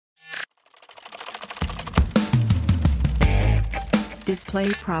Display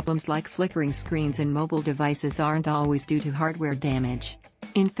problems like flickering screens in mobile devices aren't always due to hardware damage.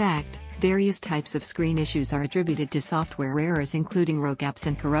 In fact, various types of screen issues are attributed to software errors, including rogue apps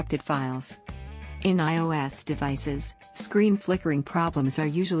and corrupted files. In iOS devices, screen flickering problems are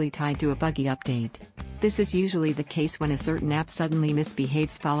usually tied to a buggy update. This is usually the case when a certain app suddenly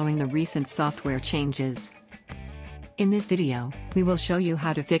misbehaves following the recent software changes. In this video, we will show you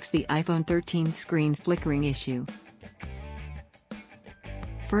how to fix the iPhone 13 screen flickering issue.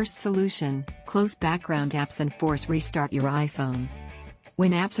 First solution: close background apps and force restart your iPhone.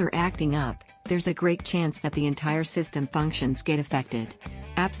 When apps are acting up, there's a great chance that the entire system functions get affected.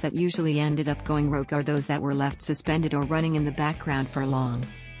 Apps that usually ended up going rogue are those that were left suspended or running in the background for long.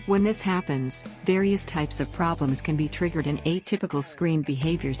 When this happens, various types of problems can be triggered, and atypical screen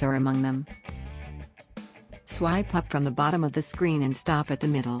behaviors are among them. Swipe up from the bottom of the screen and stop at the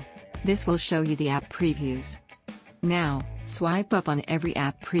middle. This will show you the app previews. Now, swipe up on every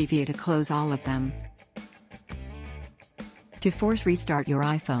app preview to close all of them. To force restart your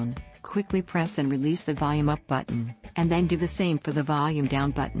iPhone, quickly press and release the volume up button, and then do the same for the volume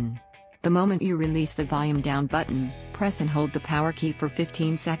down button. The moment you release the volume down button, press and hold the power key for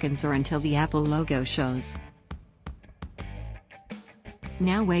 15 seconds or until the Apple logo shows.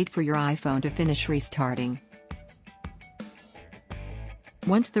 Now wait for your iPhone to finish restarting.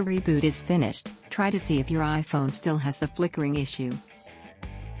 Once the reboot is finished, try to see if your iPhone still has the flickering issue.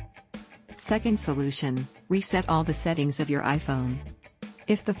 Second solution: reset all the settings of your iPhone.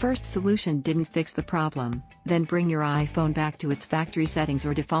 If the first solution didn't fix the problem, then bring your iPhone back to its factory settings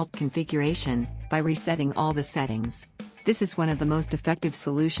or default configuration by resetting all the settings. This is one of the most effective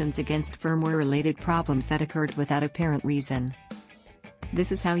solutions against firmware-related problems that occurred without apparent reason.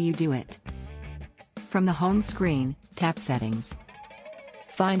 This is how you do it. From the home screen, tap Settings.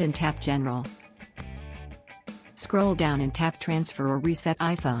 Find and tap General. Scroll down and tap Transfer or Reset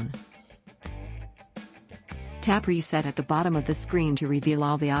iPhone. Tap Reset at the bottom of the screen to reveal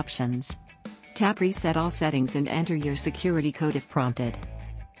all the options. Tap Reset all settings and enter your security code if prompted.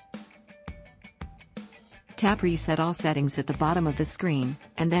 Tap Reset all settings at the bottom of the screen,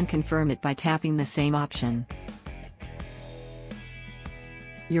 and then confirm it by tapping the same option.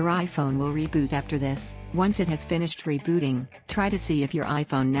 Your iPhone will reboot after this. Once it has finished rebooting, try to see if your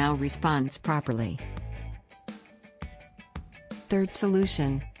iPhone now responds properly. Third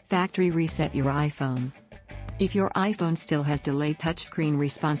solution: factory reset your iPhone. If your iPhone still has delayed touchscreen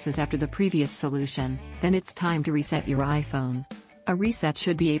responses after the previous solution, then it's time to reset your iPhone. A reset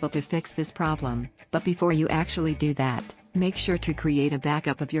should be able to fix this problem, but before you actually do that, make sure to create a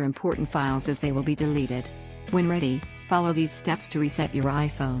backup of your important files, as they will be deleted. When ready, follow these steps to reset your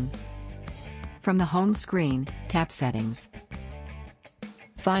iPhone. From the home screen, tap Settings.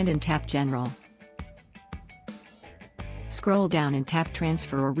 Find and tap General. Scroll down and tap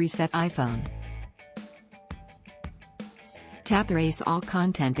Transfer or Reset iPhone. Tap Erase all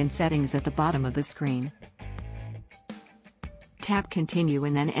content and settings at the bottom of the screen. Tap Continue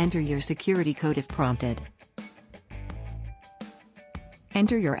and then enter your security code if prompted.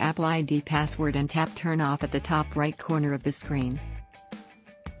 Enter your Apple ID password and tap Turn Off at the top right corner of the screen.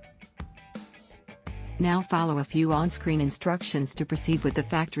 Now follow a few on-screen instructions to proceed with the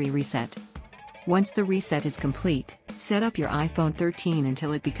factory reset. Once the reset is complete, set up your iPhone 13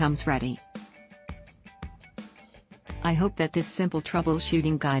 until it becomes ready. I hope that this simple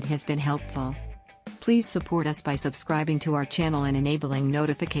troubleshooting guide has been helpful. Please support us by subscribing to our channel and enabling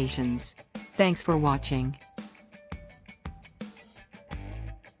notifications. Thanks for watching.